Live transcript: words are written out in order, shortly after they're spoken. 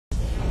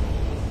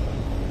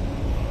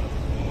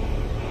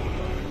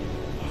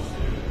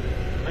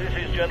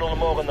General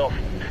Morinov.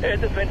 Air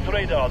defense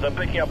radars are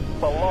picking up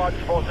a large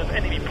force of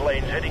enemy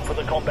planes heading for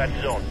the combat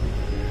zone.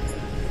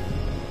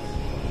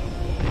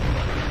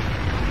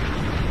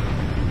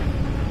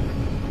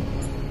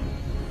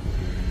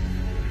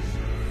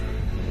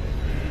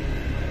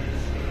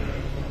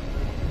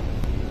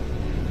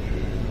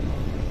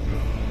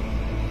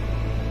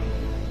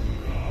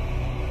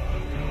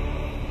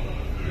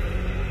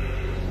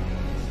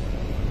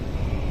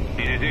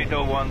 This is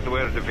 801 to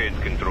Air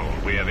Defense Control.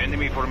 We have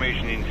enemy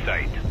formation in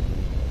sight.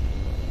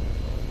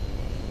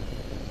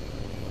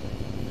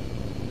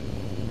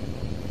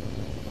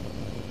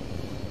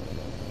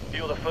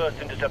 You're the first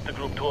interceptor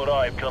group to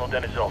arrive, Colonel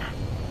Denisov.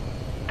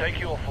 Take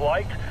your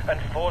flight and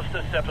force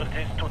the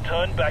Separatists to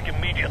turn back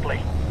immediately.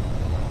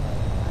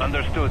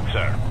 Understood,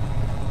 sir.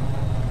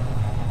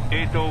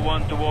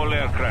 801 to all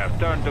aircraft.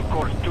 Turn to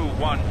course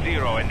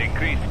 210 and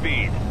increase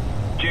speed.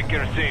 Check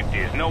your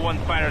safeties. No one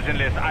fires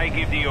unless I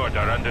give the order.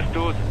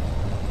 Understood?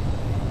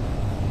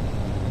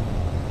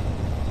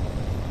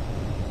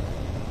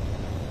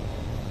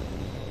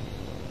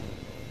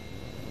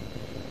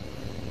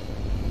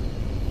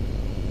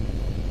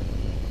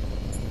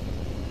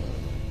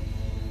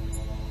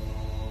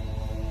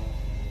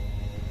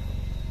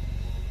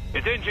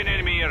 Attention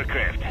enemy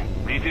aircraft.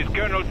 This is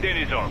Colonel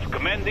Denisov,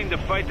 commanding the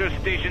fighters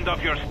stationed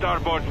off your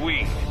starboard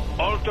wing.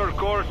 Alter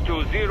course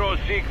to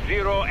 060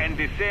 and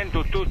descend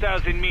to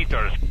 2,000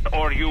 meters,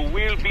 or you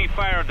will be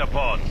fired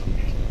upon.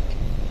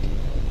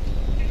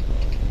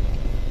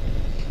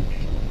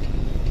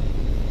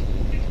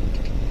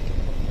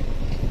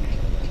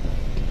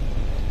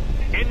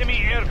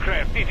 Enemy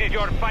aircraft, this is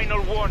your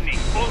final warning.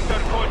 Alter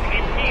course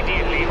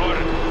immediately or...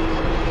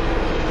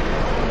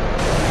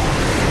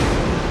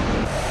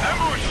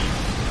 Ambush!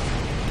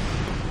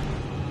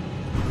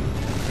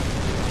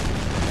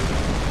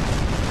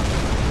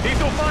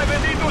 E-5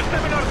 and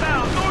E-7 are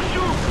down. No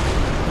shoot!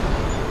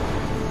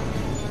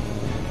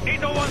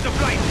 801 to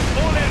flight.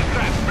 All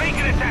aircraft, break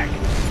and attack.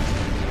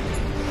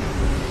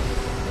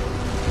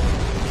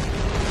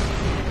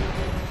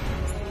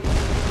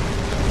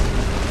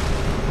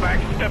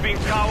 Backstepping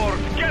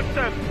cowards, get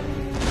them!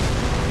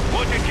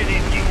 Watch it,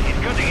 Chininsky. He's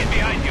cutting in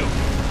behind you.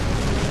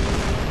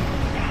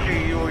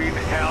 See you in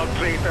hell,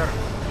 traitor.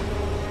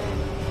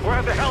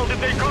 Where the hell did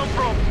they come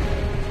from?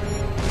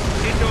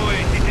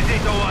 808, it is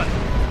 801.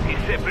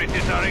 These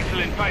Separatists are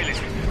excellent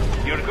pilots.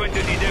 You're going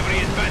to need every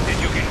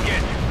advantage you can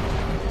get.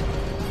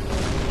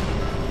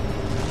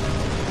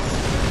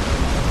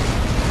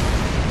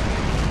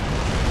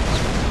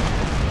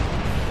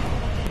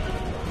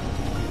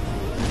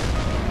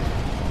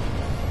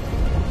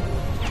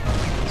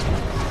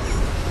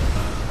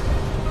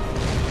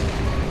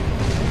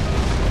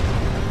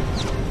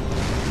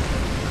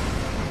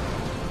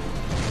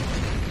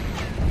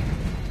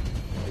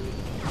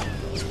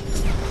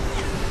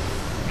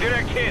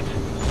 Direct hit.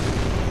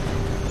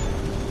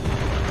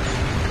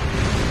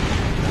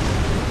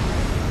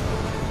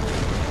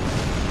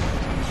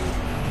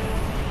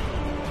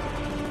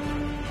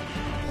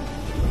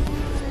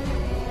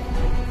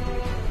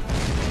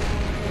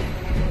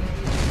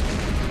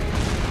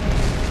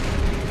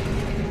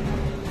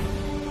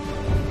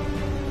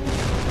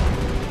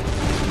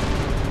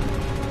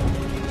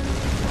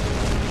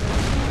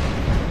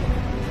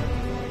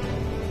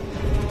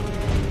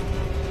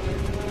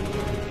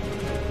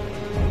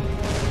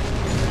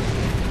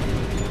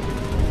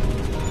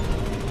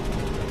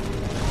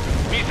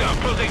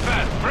 Closing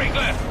fast. Break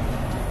left.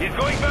 He's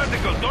going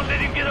vertical. Don't let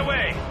him get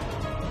away.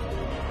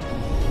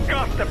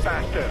 Got the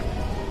bastard.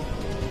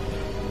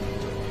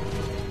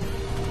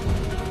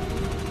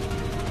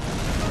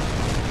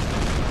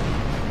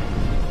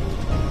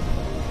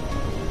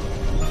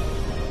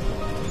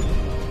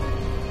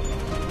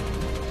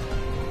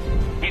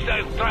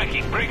 Missile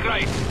tracking. Break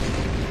right.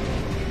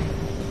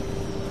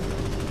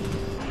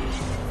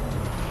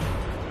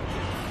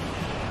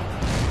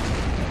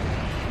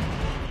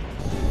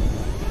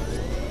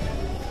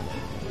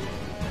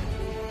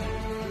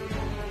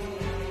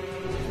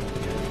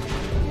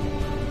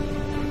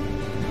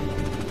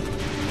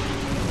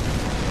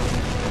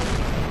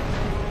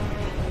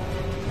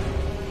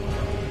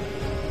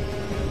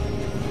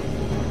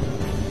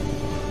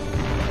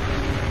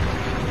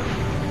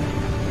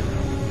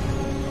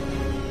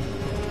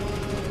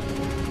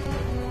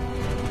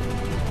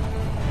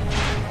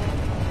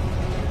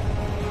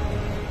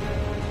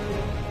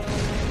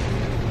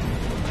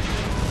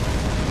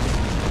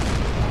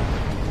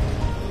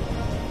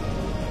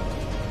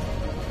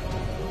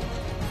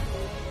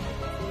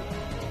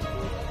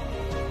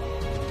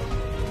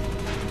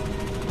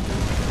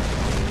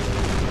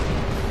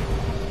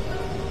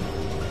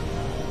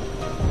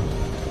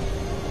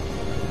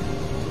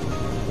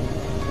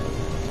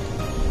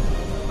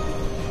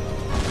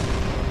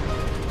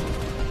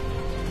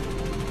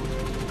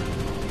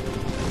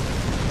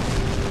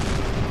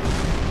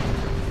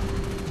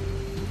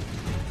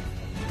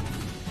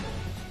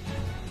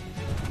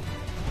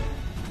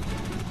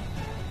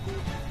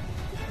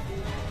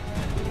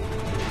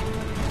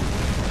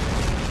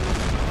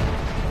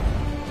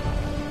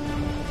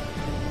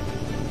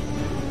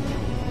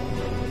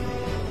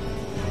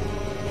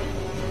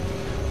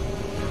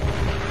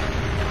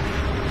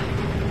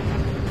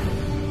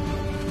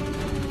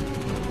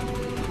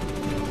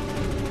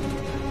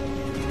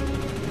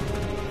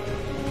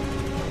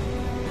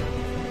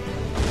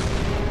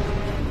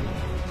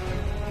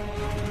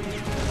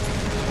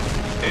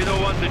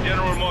 to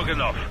General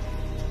Morganov.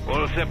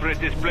 All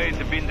separatist planes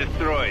have been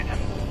destroyed.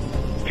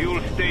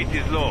 Fuel state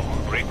is low.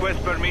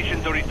 Request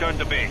permission to return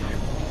to base.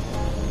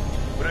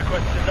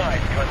 Request denied,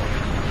 Colonel.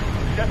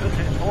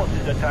 Separatist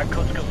forces attacked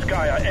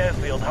Kutskaya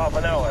airfield half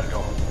an hour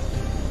ago.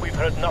 We've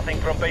heard nothing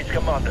from base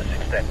commander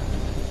since then.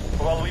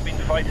 While we've been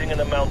fighting in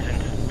the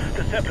mountains,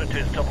 the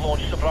Separatists have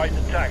launched surprise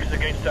attacks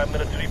against our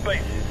military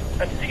bases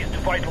and seized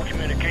vital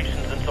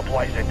communications and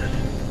supply centers.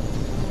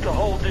 The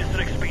whole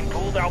district's been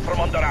pulled out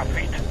from under our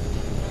feet.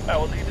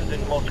 Our leaders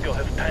in Moscow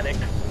have panicked.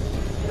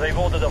 They've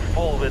ordered a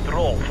full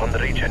withdrawal from the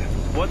region.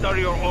 What are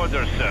your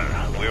orders,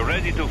 sir? We're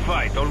ready to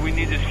fight. All we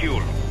need is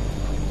fuel.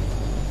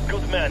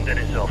 Good man,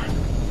 Denisov.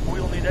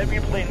 We'll need every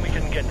plane we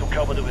can get to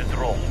cover the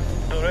withdrawal.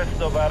 The rest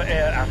of our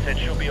air assets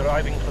should be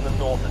arriving from the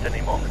north at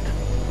any moment.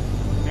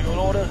 Your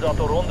orders are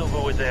to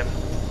rendezvous with them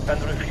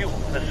and refuel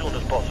as soon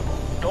as possible.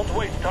 Don't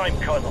waste time,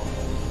 Colonel.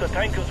 The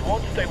tankers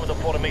won't stay with the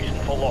formation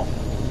for long.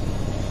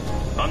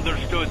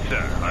 Understood,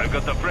 sir. I've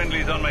got the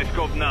friendlies on my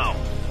scope now.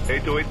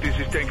 H.A.W.X, this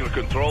is tanker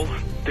control.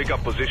 Take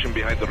up position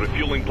behind the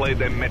refueling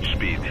plate and match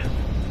speed.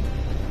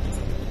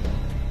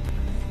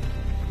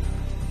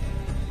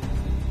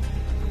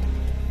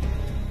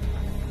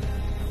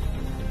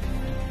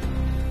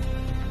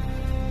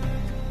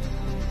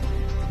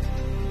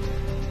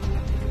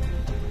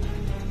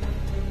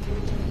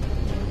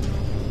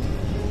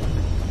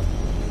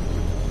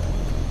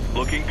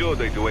 Looking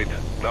good, H.A.W.X.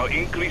 Now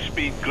increase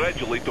speed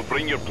gradually to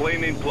bring your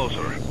plane in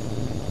closer.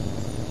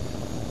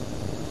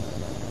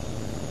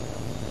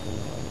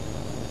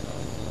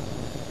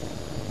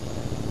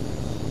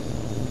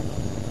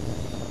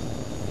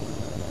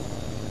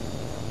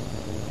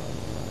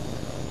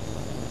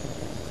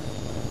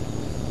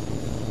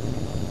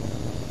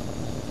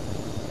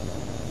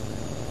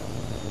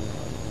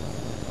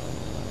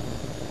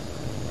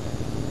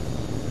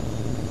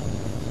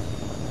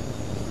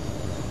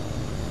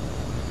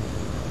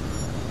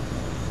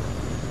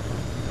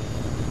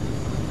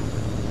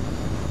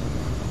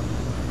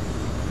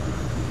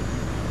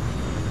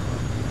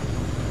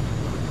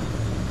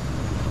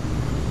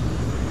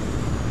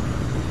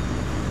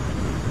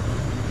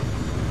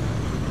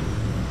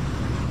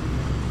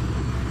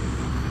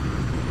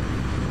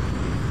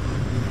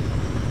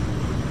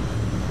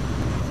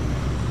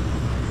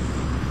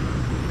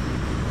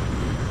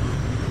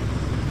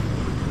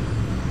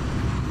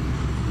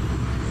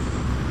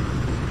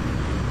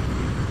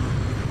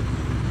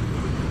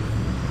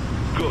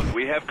 Good,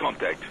 we have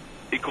contact.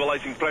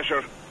 Equalizing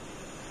pressure.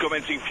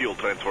 Commencing fuel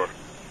transfer.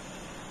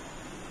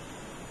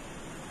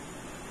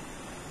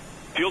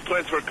 Fuel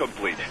transfer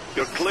complete.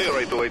 You're clear,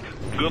 H.A.W.X.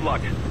 Good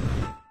luck.